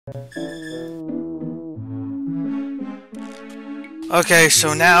Okay,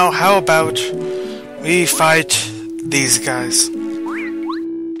 so now how about we fight these guys?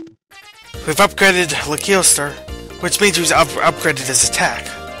 We've upgraded Lakiostar, which means we've upgraded his attack.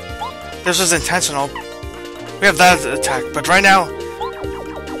 This was intentional. We have that attack, but right now,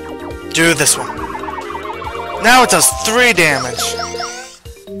 do this one. Now it does 3 damage.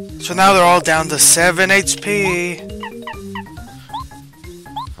 So now they're all down to 7 HP.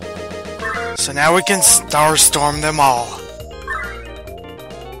 So now we can Starstorm them all.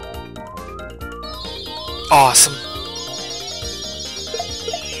 Awesome.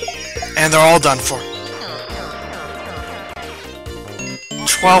 And they're all done for.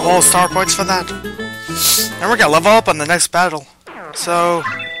 12 whole star points for that. And we're gonna level up on the next battle. So,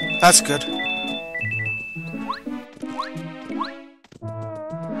 that's good.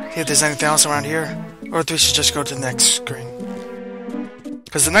 See if there's anything else around here. Or if we should just go to the next screen.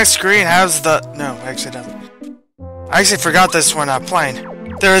 Because the next screen has the... No, actually doesn't. I actually forgot this when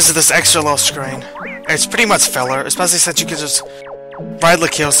playing. There is this extra little screen. It's pretty much filler, especially since you can just ride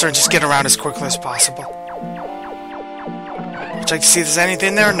Lakiostar and just get around as quickly as possible. Check to see if there's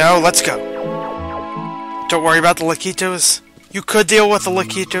anything there. No, let's go. Don't worry about the Lakitos. You could deal with the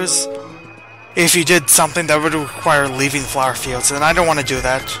Lakitos if you did something that would require leaving flower fields, and I don't want to do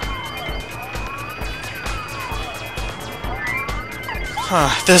that.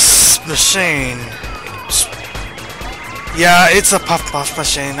 This machine... Yeah, it's a puff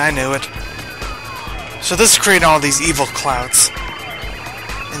machine, I knew it. So this is creating all these evil clouds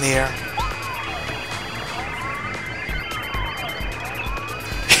in the air.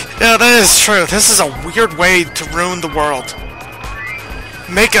 Yeah, that is true. This is a weird way to ruin the world.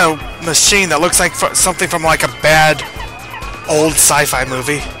 Make a machine that looks like something from like a bad old sci-fi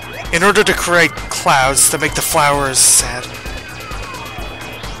movie in order to create clouds to make the flowers sad.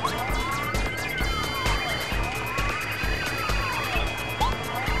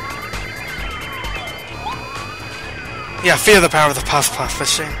 Yeah, feel the power of the puff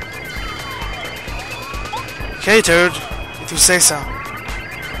machine. Okay, Toad, if you say so.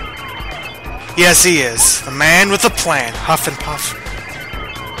 Yes, he is. The man with a plan. Huff and puff.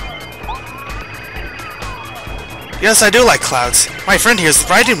 Yes, I do like clouds. My friend here is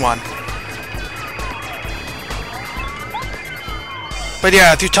riding one. But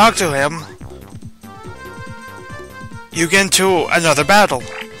yeah, if you talk to him, you get into another battle.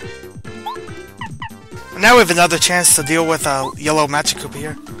 Now we have another chance to deal with a yellow Magikarp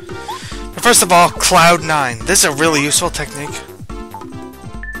here. But first of all, Cloud 9. This is a really useful technique.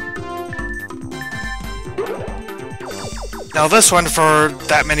 Now this one, for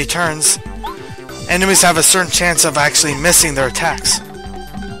that many turns, enemies have a certain chance of actually missing their attacks.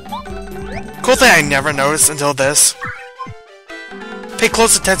 Cool thing I never noticed until this. Pay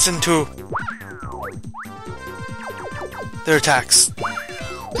close attention to their attacks.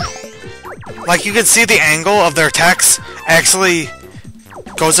 Like, you can see the angle of their attacks actually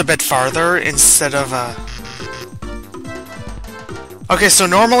goes a bit farther instead of, Okay, so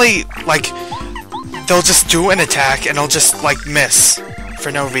normally, like, they'll just do an attack and it'll just, like, miss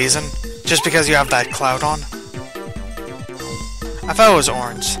for no reason. Just because you have that cloud on. I thought it was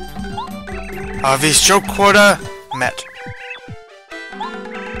orange. The stroke quota met.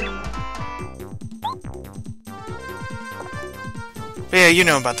 But yeah, you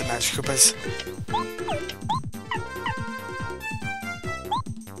know about the Magikarps.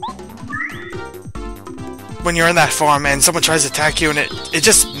 When you're in that form and someone tries to attack you and it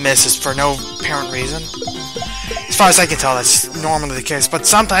just misses for no apparent reason. As far as I can tell, that's normally the case. But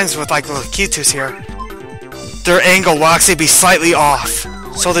sometimes with like little Lakitus here, their angle will actually be slightly off.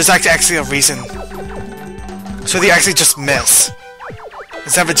 So there's actually a reason. So they actually just miss.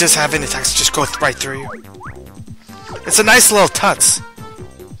 Instead of just having attacks just go right through you. It's a nice little touch.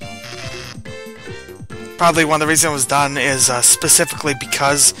 Probably one of the reasons it was done is specifically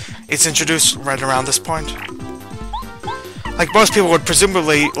because it's introduced right around this point. Like most people would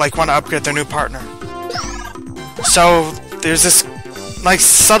presumably like want to upgrade their new partner. So there's this like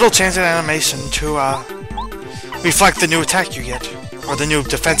subtle change in animation to reflect the new attack you get, or the new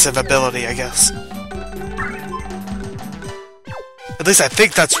defensive ability, I guess. At least I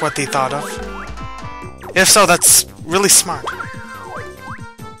think that's what they thought of. If so, that's really smart.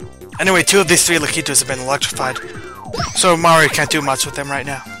 Anyway, 2 of these 3 Lakitos have been electrified, so Mario can't do much with them right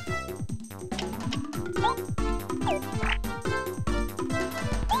now.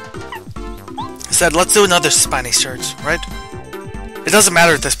 Instead, let's do another Spiny Surge, right? It doesn't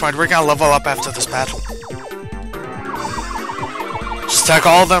matter at this point, we're gonna level up after this battle. Just attack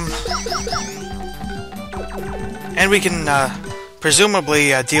all of them. And we can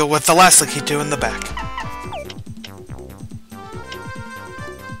presumably deal with the last Lakitu in the back.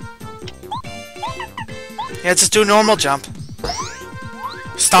 Yeah, just do a normal jump.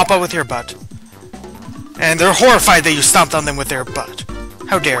 Stomp it with your butt. And they're horrified that you stomped on them with their butt.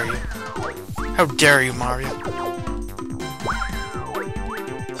 How dare you? How dare you, Mario?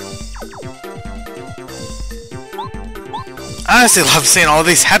 I honestly love seeing all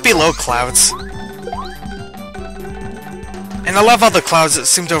these happy little clouds. And I love how the clouds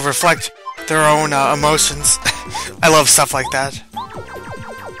seem to reflect their own emotions. I love stuff like that.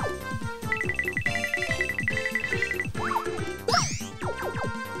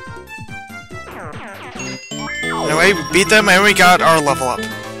 Anyway, we beat them and we got our level up.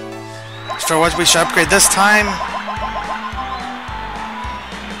 So what we should upgrade this time?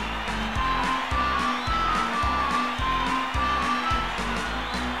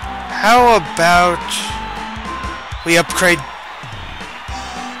 How about we upgrade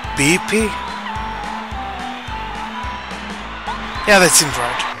BP? Yeah, that seems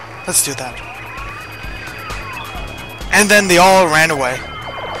right. Let's do that. And then they all ran away.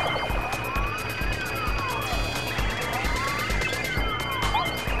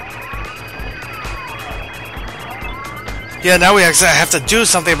 Yeah, now we actually have to do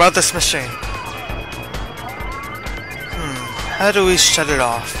something about this machine. How do we shut it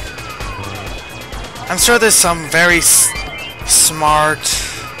off? I'm sure there's some very smart,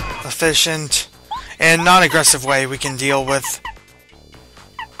 efficient, and non-aggressive way we can deal with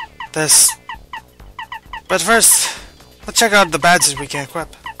this. But first, let's check out the badges we can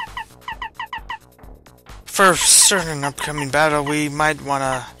equip. For a certain upcoming battle, we might want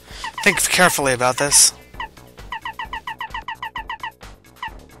to think carefully about this.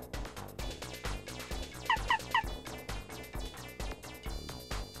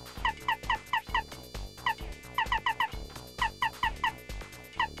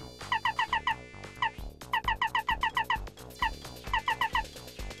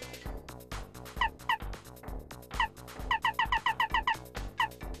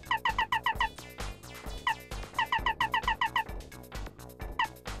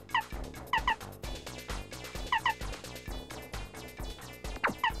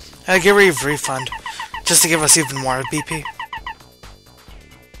 Get rid of refund, just to give us even more BP.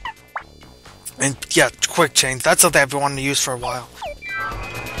 And yeah, quick change. That's something I've been wanting to use for a while.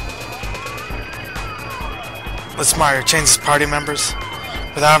 Let's Mario change his party members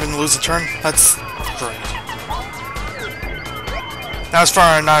without having to lose a turn. That's great. Now as for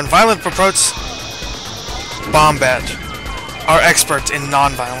our non-violent approach, Bombette, our expert in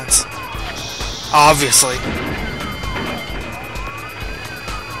non-violence. Obviously.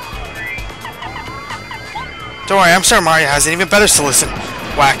 Don't worry, I'm sure Mario has an even better solution.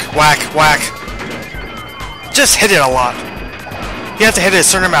 Whack, whack, whack. Just hit it a lot. You have to hit it a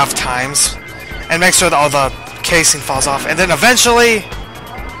certain amount of times, and make sure that all the casing falls off, and then eventually...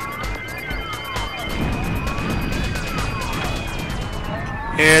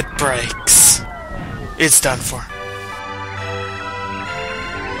 it breaks. It's done for.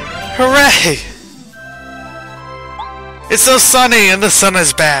 Hooray! It's so sunny, and the sun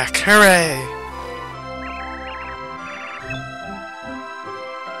is back. Hooray!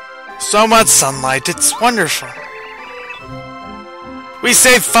 So much sunlight, it's wonderful. We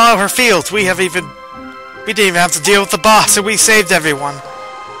saved Flower Fields. We didn't even have to deal with the boss, and we saved everyone.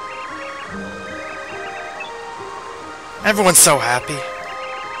 Everyone's so happy.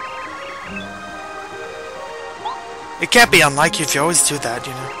 It can't be unlike you if you always do that,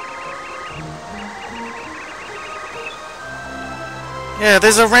 you know. Yeah,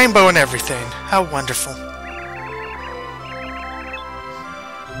 there's a rainbow and everything. How wonderful.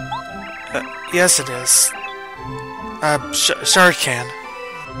 Yes, it is. Sure it can.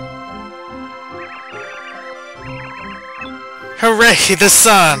 Hooray, the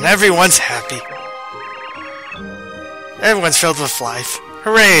sun! Everyone's happy. Everyone's filled with life.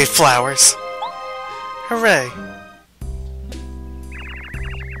 Hooray, flowers. Hooray.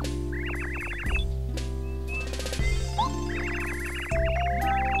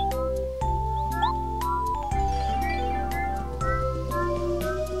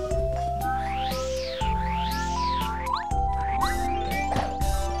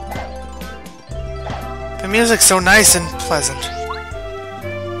 The music's so nice and pleasant.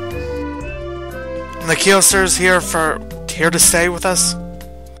 And the Keelster's here to stay with us?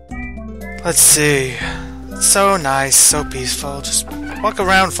 Let's see. It's so nice, so peaceful. Just walk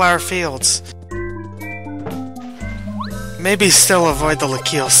around Flower Fields. Maybe still avoid the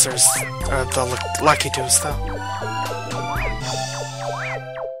Keelsters, or the Lakitus, though.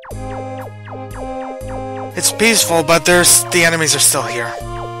 It's peaceful, but the enemies are still here.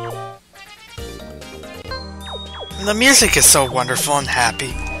 And the music is so wonderful and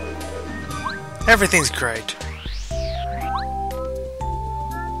happy. Everything's great.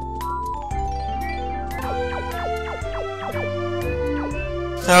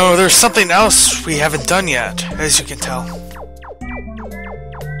 Oh, there's something else we haven't done yet, as you can tell.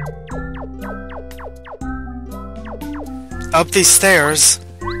 Up these stairs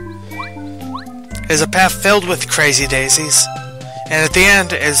is a path filled with crazy daisies, and at the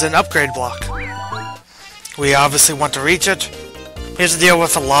end is an upgrade block. We obviously want to reach it. We have to deal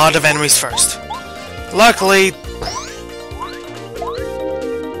with a lot of enemies first. Luckily,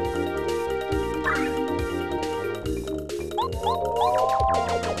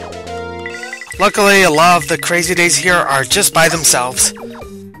 a lot of the crazy days here are just by themselves.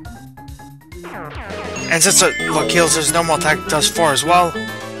 And since there's no more attack, does 4 as well.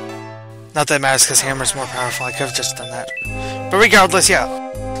 Not that it matters because Hammer's more powerful, I could have just done that. But regardless, yeah.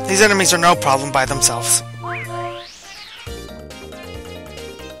 These enemies are no problem by themselves.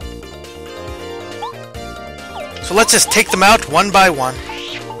 So let's just take them out one by one.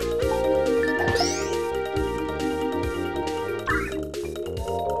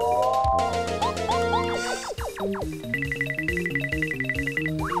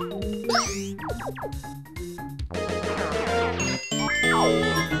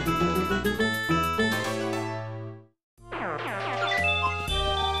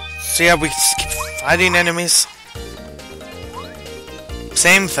 So yeah, we just keep fighting enemies.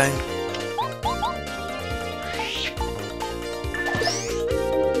 Same thing.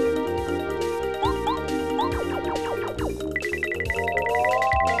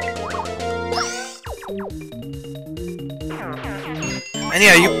 And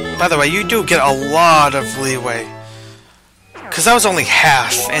yeah, by the way, you do get a lot of leeway. Because that was only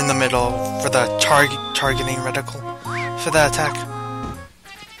half in the middle for the targeting reticle for that attack.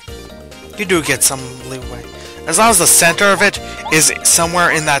 You do get some leeway. As long as the center of it is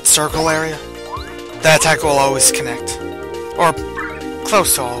somewhere in that circle area, that attack will always connect. Or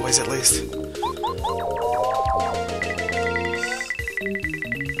close to always, at least.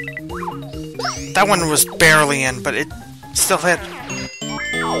 That one was barely in, but it still hit.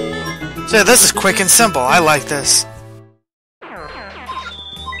 So yeah, this is quick and simple. I like this.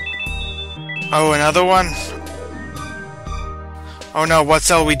 Oh, another one? Oh no, what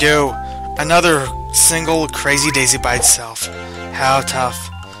shall we do? Another single crazy daisy by itself. How tough.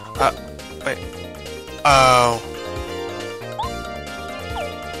 Wait. Oh.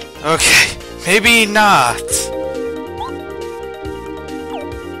 Okay, maybe not.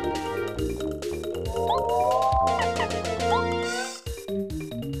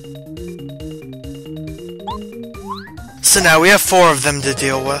 So now we have 4 of them to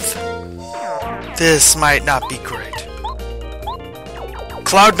deal with. This might not be great.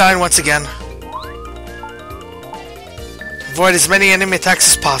 Cloud9 once again. Avoid as many enemy attacks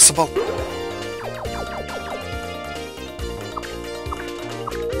as possible.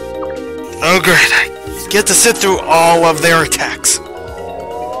 Oh great, I get to sit through all of their attacks.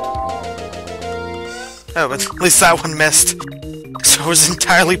 Oh, but at least that one missed. So it was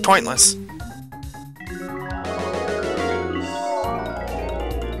entirely pointless.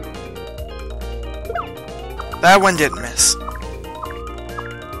 That one didn't miss.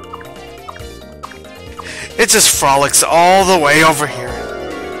 It just frolics all the way over here.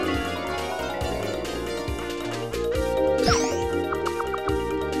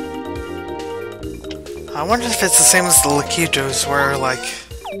 I wonder if it's the same as the Lakitus, where, like...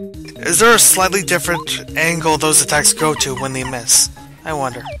 Is there a slightly different angle those attacks go to when they miss? I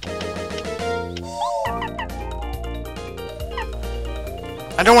wonder.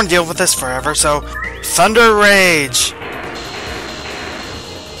 I don't want to deal with this forever, so... Thunder Rage!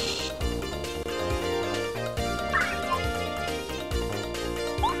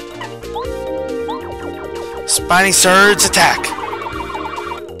 Spiny Surge attack!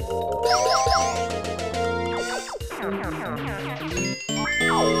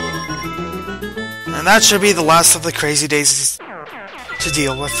 And that should be the last of the crazy daisies to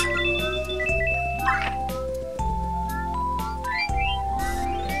deal with.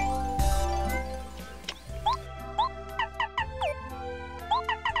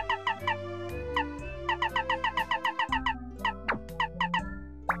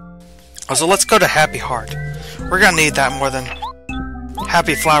 So let's go to Happy Heart. We're gonna need that more than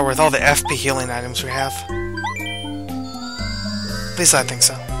Happy Flower with all the FP healing items we have. At least I think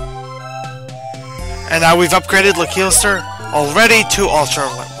so. And now we've upgraded Lakister already to Ultra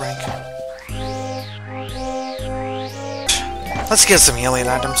rank. Let's get some healing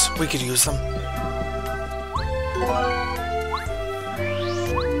items. We could use them.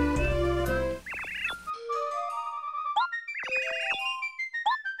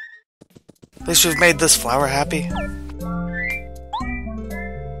 At least we've made this flower happy.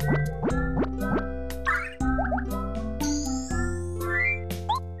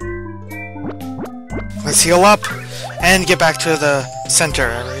 Let's heal up and get back to the center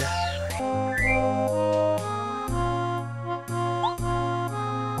area.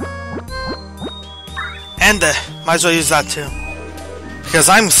 And might as well use that too. Because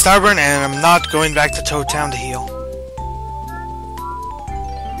I'm stubborn and I'm not going back to Toad Town to heal.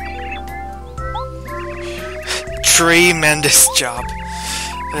 Tremendous job.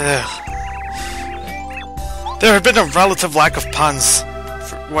 Ugh. There have been a relative lack of puns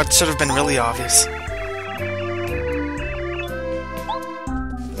for what should have been really obvious.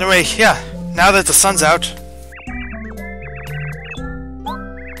 Anyway, yeah, now that the sun's out,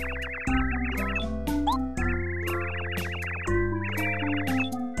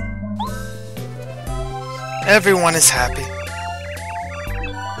 everyone is happy.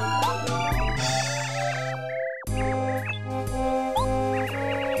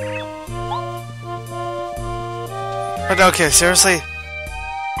 But okay, seriously,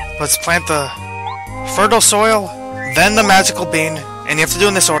 let's plant the fertile soil, then the magical bean, and you have to do it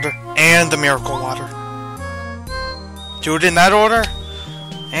in this order, and the miracle water. Do it in that order,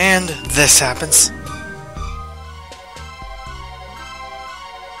 and this happens.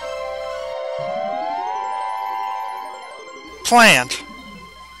 Plant.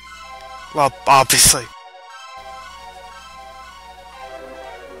 Well, obviously.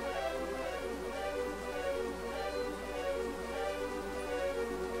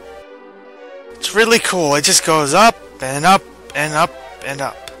 It's really cool. It just goes up and up and up and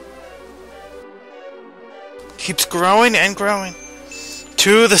up. Keeps growing and growing.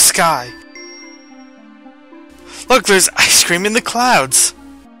 To the sky. Look, there's ice cream in the clouds.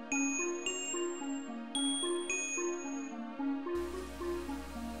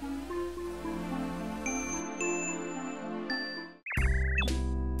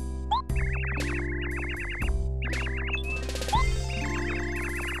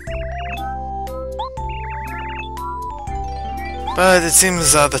 But it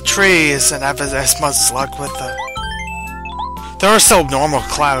seems the tree isn't having as much luck with the... There are still normal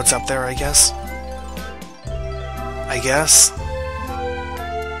clouds up there, I guess.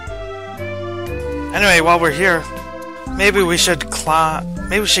 Anyway, while we're here, maybe we should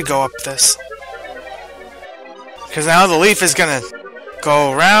go up this. Because now the leaf is gonna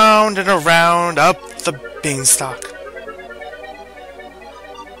go round and around up the beanstalk.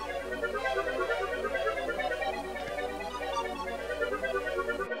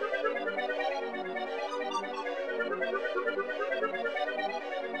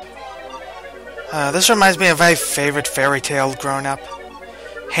 This reminds me of my favorite fairy tale growing up.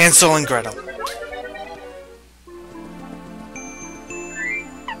 Hansel and Gretel.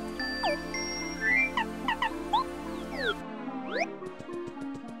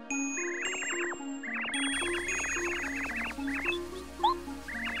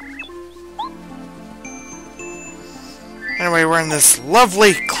 Anyway, we're in this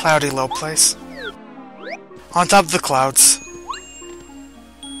lovely, cloudy, low place. On top of the clouds.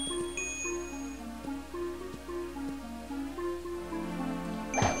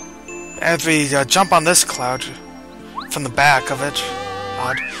 If we jump on this cloud from the back of it,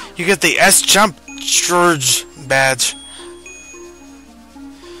 you get the S-Jump Surge badge.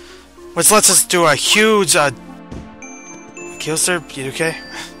 Which lets us do a huge, Keelster, you okay?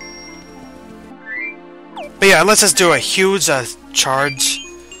 But yeah, it lets us do a huge, charge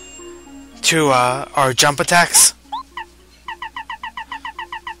to, our jump attacks.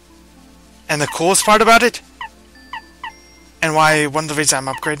 And the coolest part about it, and why one of the reasons I'm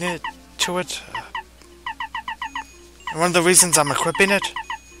upgrading it to it, and one of the reasons I'm equipping it,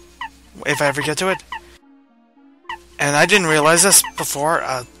 if I ever get to it, and I didn't realize this before,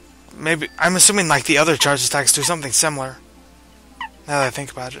 maybe, I'm assuming like the other charge attacks do something similar, now that I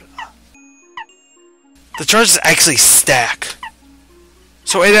think about it. The charges actually stack,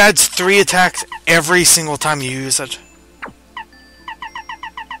 so it adds 3 attacks every single time you use it.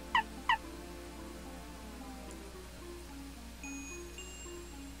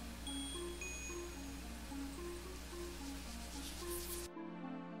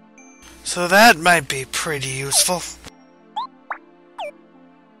 So that might be pretty useful.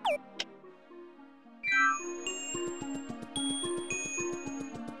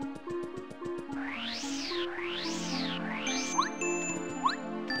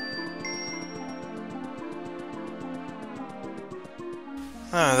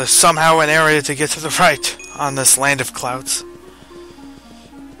 There's somehow an area to get to the right on this land of clouds.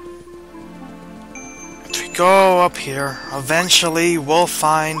 If we go up here, eventually we'll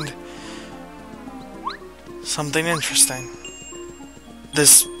find something interesting.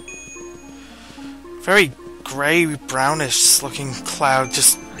 This very gray, brownish looking cloud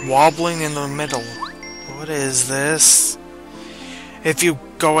just wobbling in the middle. What is this? If you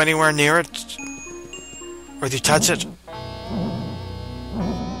go anywhere near it, or if you touch it...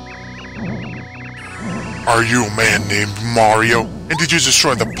 Are you a man named Mario? And did you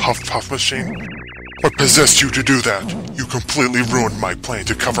destroy the Puff Puff machine? What possessed you to do that? You completely ruined my plan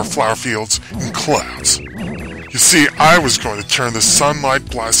to cover flower fields in clouds. You see, I was going to turn the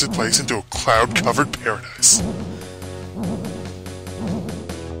sunlight-blasted place into a cloud-covered paradise.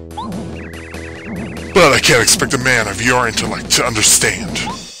 But I can't expect a man of your intellect to understand.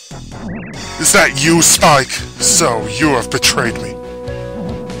 Is that you, Spike? So, you have betrayed me.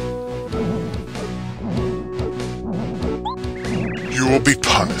 You will be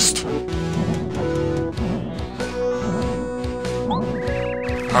punished.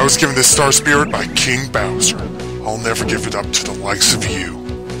 I was given this Star Spirit by King Bowser. I'll never give it up to the likes of you.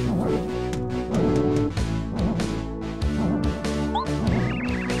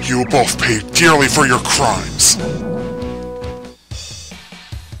 You will both pay dearly for your crimes.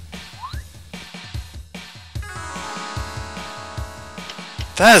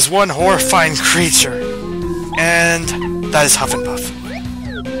 That is one horrifying creature. And that is Huff and Puff.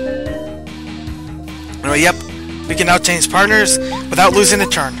 Anyway, yep. We can now change partners without losing a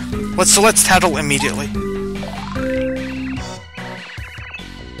turn. Let's tattle immediately.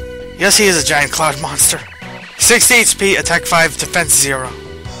 Yes, he is a giant cloud monster. 60 HP, attack 5, defense 0.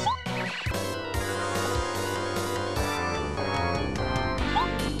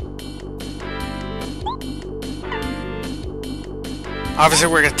 Obviously,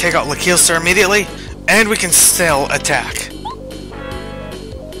 we're going to take out Lakeelster immediately, and we can still attack.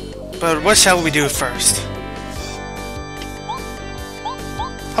 But what shall we do first?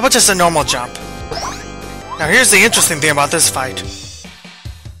 How about just a normal jump? Now here's the interesting thing about this fight.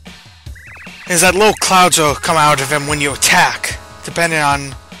 Is that little clouds will come out of him when you attack, depending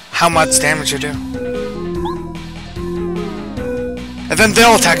on how much damage you do. And then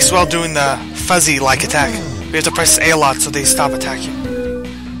they'll attack as well, doing the fuzzy-like attack. We have to press A a lot so they stop attacking.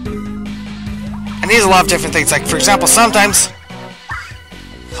 And he has a lot of different things, like for example, sometimes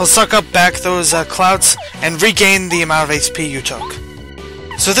he'll suck up back those clouds and regain the amount of HP you took.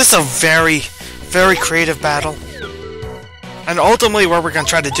 So this is a very, very creative battle. And ultimately what we're going to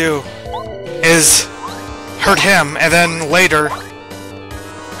try to do is hurt him, and then later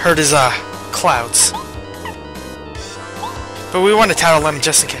hurt his clouds. But we want to tattle them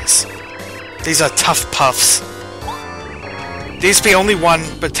just in case. These are tough puffs. The HP only 1,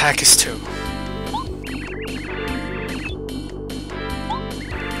 but attack is 2.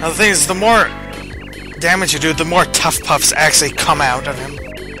 Now the thing is, the more damage you do, the more tough puffs actually come out of him.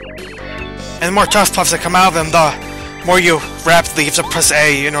 And the more tough puffs that come out of him, the more you rapidly have to press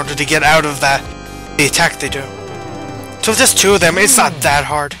A in order to get out of the attack they do. So with just 2 of them, it's not that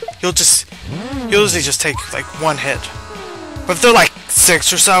hard. You'll usually just take like 1 hit. But if they're like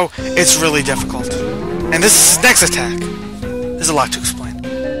 6 or so, it's really difficult. And this next attack, there's a lot to explain.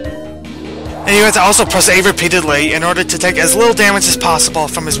 And you have to also press A repeatedly in order to take as little damage as possible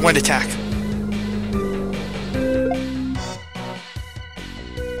from his wind attack.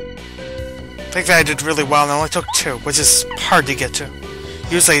 I think that I did really well, and I only took 2, which is hard to get to.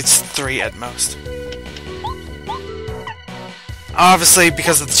 Usually it's 3 at most. Obviously,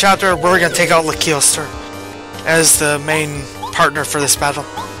 because of the chapter, we're going to take out Lakeelster as the main partner for this battle.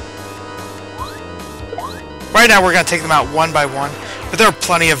 Right now we're going to take them out one by one, but there are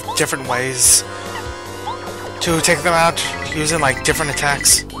plenty of different ways to take them out, using like different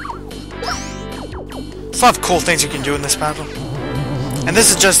attacks. There's a lot of cool things you can do in this battle. And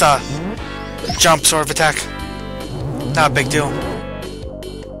this is just a jump sort of attack. Not a big deal.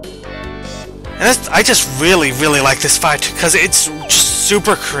 And I just really, really like this fight, because it's just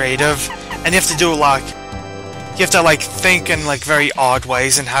super creative, and you have to do a lot. You have to like think in like very odd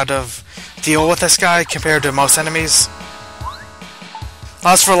ways in how to deal with this guy compared to most enemies.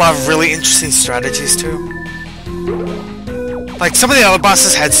 Allows for a lot of really interesting strategies too. Like some of the other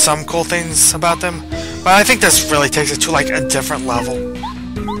bosses had some cool things about them, but I think this really takes it to like a different level.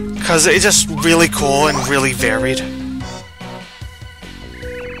 Because it's just really cool and really varied.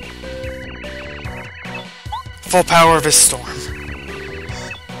 Full power of his storm.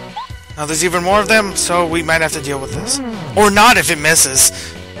 Now there's even more of them, so we might have to deal with this. Or not if it misses.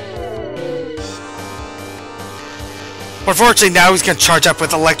 But fortunately now he's going to charge up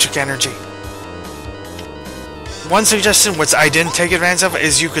with electric energy. One suggestion, which I didn't take advantage of,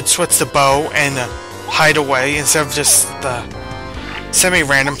 is you could switch the bow and hide away instead of just the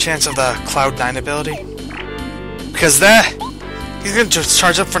semi-random chance of the Cloud 9 ability. because he's going to just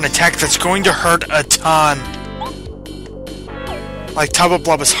charge up for an attack that's going to hurt a ton. Like Tubba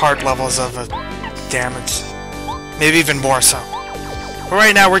heart levels of damage. Maybe even more so. But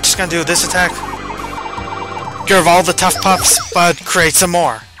right now we're just going to do this attack. Get rid of all the tough pups, but create some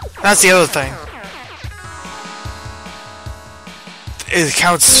more. That's the other thing. It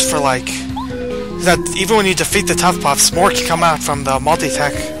counts for like... that even when you defeat the tough pups, more can come out from the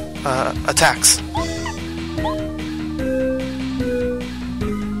multi-attack attacks.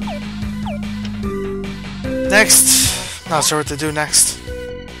 Next, not sure what to do next.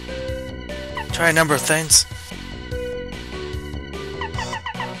 Try a number of things.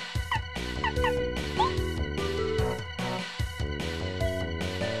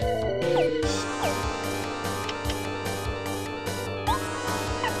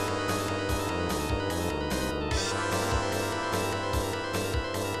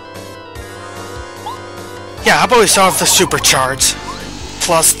 Yeah, how about we start with the supercharge?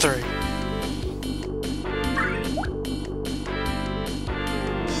 +3.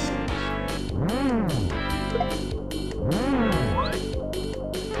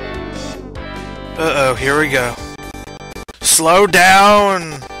 Uh-oh, here we go. Slow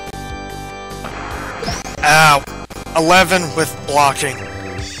down! Ow. 11 with blocking.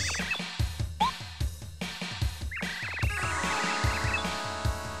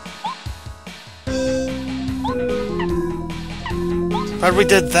 Glad we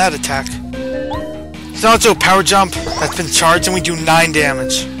did that attack. So now let's do a power jump that's been charged and we do 9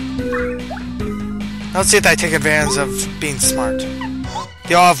 damage. Now let's see if I take advantage of being smart.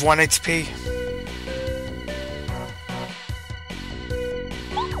 They all have 1 HP.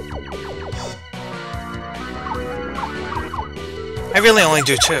 I really only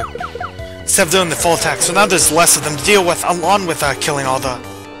do 2. Instead of doing the full attack, so now there's less of them to deal with, along with killing all the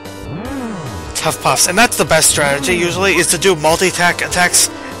tough puffs. And that's the best strategy, usually, is to do multi-attack attacks,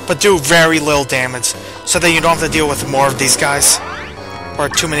 but do very little damage, so that you don't have to deal with more of these guys. Or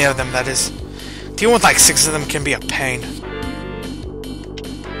too many of them, that is. Dealing with like 6 of them can be a pain.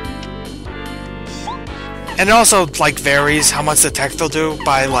 And it also, like, varies how much attack they'll do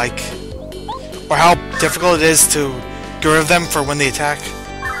by, like... or how difficult it is to get rid of them for when they attack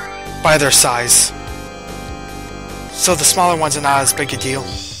by their size. So the smaller ones are not as big a deal,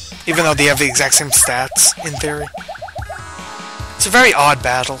 even though they have the exact same stats, in theory. It's a very odd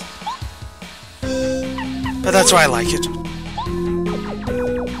battle. But that's why I like it.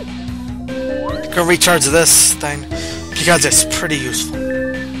 Go recharge this thing, because it's pretty useful.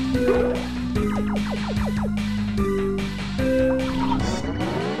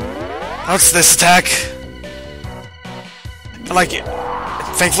 What's this attack? I like it.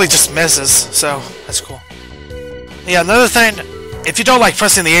 Thankfully it just misses, so that's cool. Yeah, another thing, if you don't like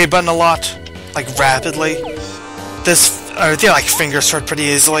pressing the A button a lot, like rapidly, if you like finger sword pretty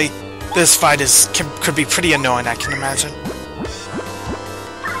easily, this fight could be pretty annoying, I can imagine.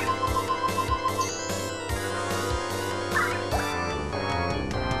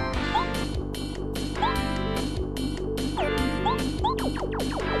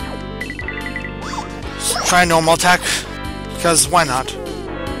 Try a normal attack, because why not?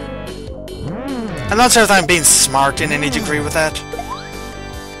 I'm not sure if I'm being smart in any degree with that.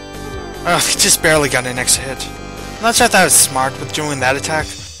 Ugh, just barely got an extra hit. I'm not sure if I was smart with doing that attack.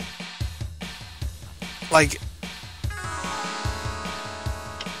 Like...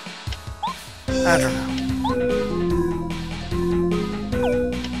 I don't know.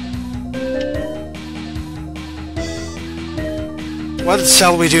 What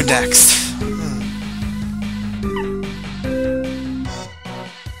shall we do next?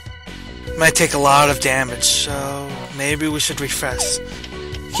 Might take a lot of damage, so maybe we should refresh.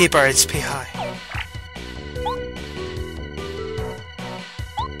 Keep our HP high.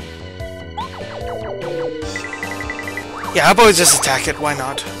 Yeah, how about we just attack it, why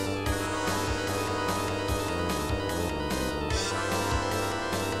not?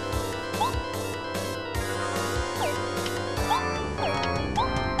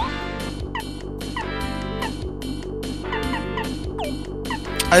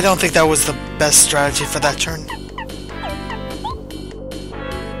 I don't think that was the best strategy for that turn.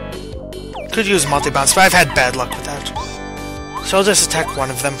 Could use multi-bounce, but I've had bad luck with that. So I'll just attack one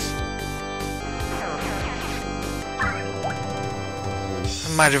of them.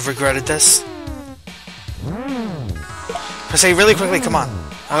 I might have regretted this. I say really quickly, come on.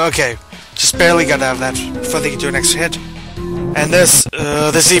 Okay, just barely got out of that before they can do an extra hit. And this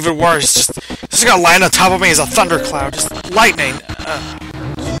is even worse. This is gonna land on top of me as a thundercloud. Just lightning.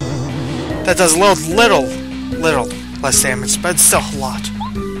 That does little less damage, but it's still a lot.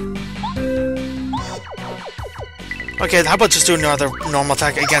 Okay, how about just do another normal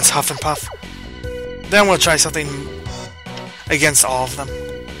attack against Huff and Puff? Then we'll try something against all of them.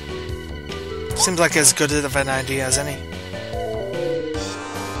 Seems like as good of an idea as any.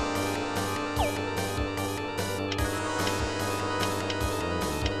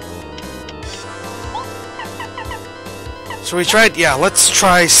 So we tried, yeah, let's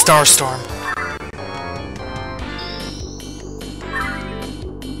try Starstorm.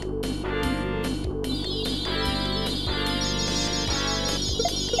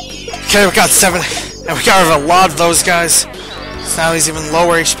 Okay, we got 7, and we got rid of a lot of those guys. So now he's even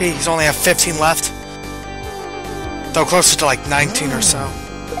lower HP, he's only have 15 left. Though closer to like 19 or so.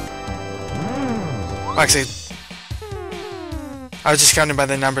 Well, actually, I was just counting by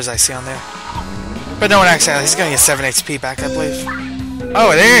the numbers I see on there. But no one actually, he's gonna get 7 HP back, I believe.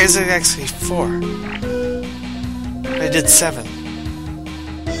 Oh, there is actually 4. I did 7.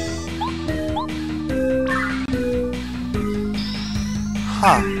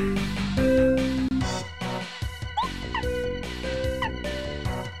 Huh.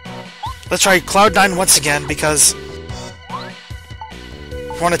 Let's try Cloud9 once again, because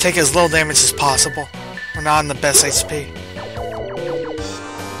we want to take as little damage as possible. We're not on the best HP.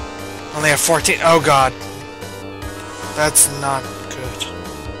 Only have 14. Oh god. That's not good.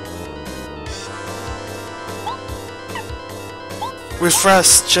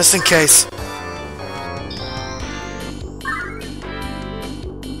 Refresh, just in case.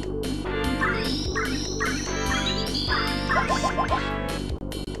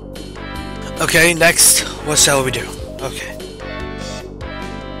 Okay, next, what shall we do? Okay.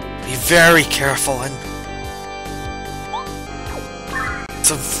 Be very careful, and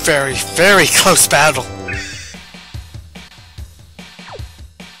it's a very, very close battle.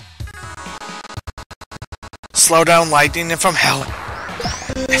 Slow down lightning from hell.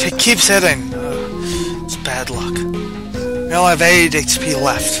 If it keeps hitting, it's bad luck. We only have 8 HP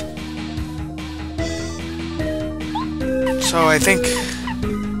left. So I think...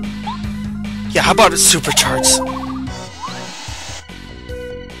 yeah, how about a supercharge?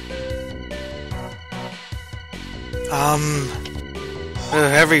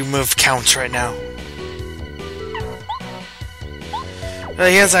 Every move counts right now.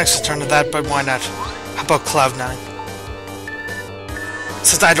 He hasn't actually turned to that, but why not? How about Cloud9?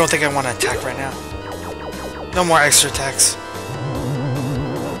 Since I don't think I want to attack right now. No more extra attacks.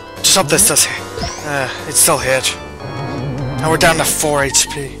 Just hope this does hit. It still hit. Now we're down to 4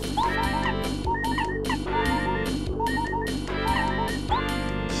 HP.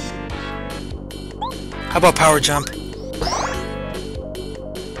 How about Power Jump?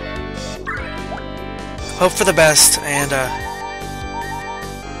 Hope for the best, and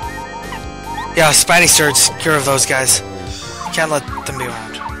yeah, Spiny Surge, get rid of those guys. Can't let them be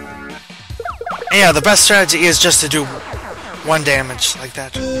around. And yeah, the best strategy is just to do 1 damage, like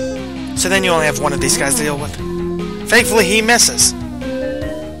that. So then you only have 1 of these guys to deal with. Thankfully, he misses.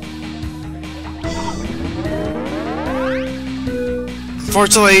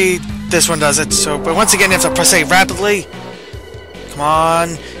 Unfortunately, this one does it, so, but once again, you have to press A rapidly. Come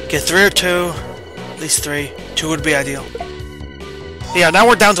on, get 3 or 2. At least 3. 2 would be ideal. Yeah, now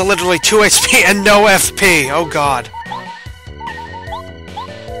we're down to literally 2 HP and no FP. Oh god.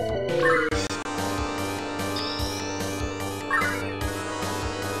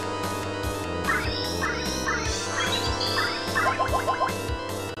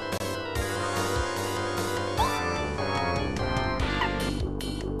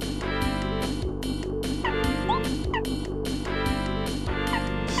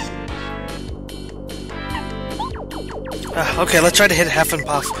 Okay, let's try to hit Huff and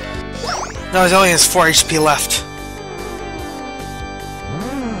Puff. No, he only has 4 HP left.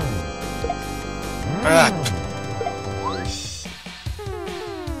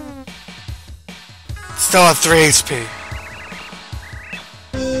 Still at 3 HP.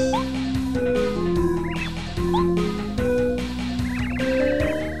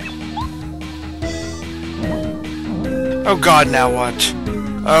 Oh god, now what?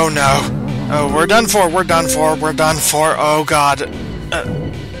 Oh no. Oh, we're done for, we're done for, we're done for. Oh god.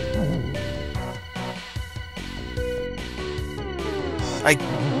 I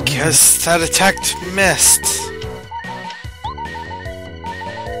guess that attack missed.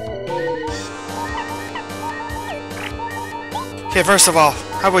 Okay, first of all,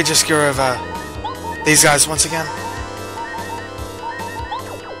 how about we just get rid of these guys once again?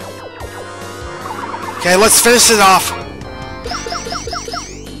 Okay, let's finish it off.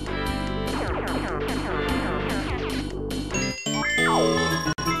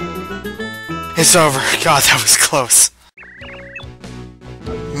 It's over. God, that was close.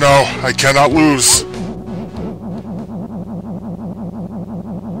 No, I cannot lose.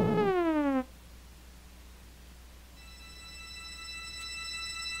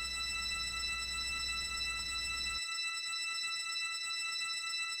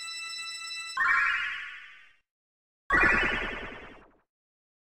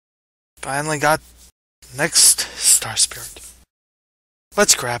 finally got next Star Spirit.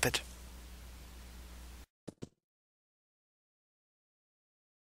 Let's grab it.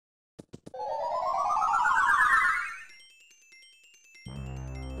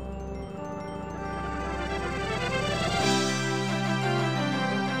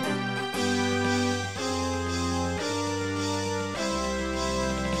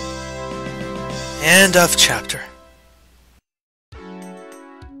 End of chapter.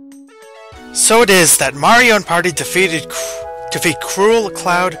 So it is that Mario and party defeat Cruel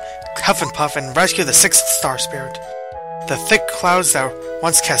Cloud, Huff and Puff, and rescue the 6th Star Spirit. The thick clouds that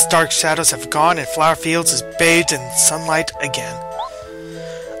once cast dark shadows have gone, and Flower Fields is bathed in sunlight again.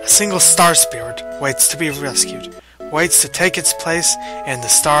 A single Star Spirit waits to be rescued, waits to take its place in the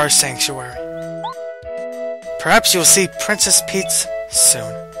Star Sanctuary. Perhaps you'll see Princess Peach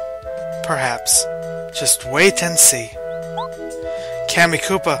soon. Perhaps. Just wait and see. Kammy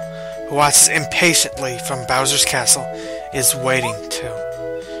Koopa, who watches impatiently from Bowser's Castle, is waiting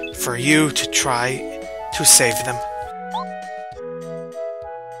too, for you to try to save them.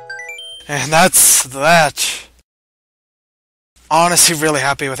 And that's that. Honestly, really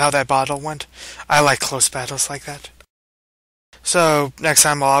happy with how that battle went. I like close battles like that. So, next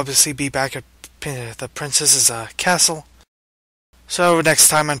time I'll obviously be back at the Princess's castle. So, next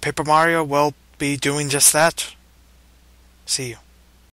time on Paper Mario, we'll be doing just that. See you.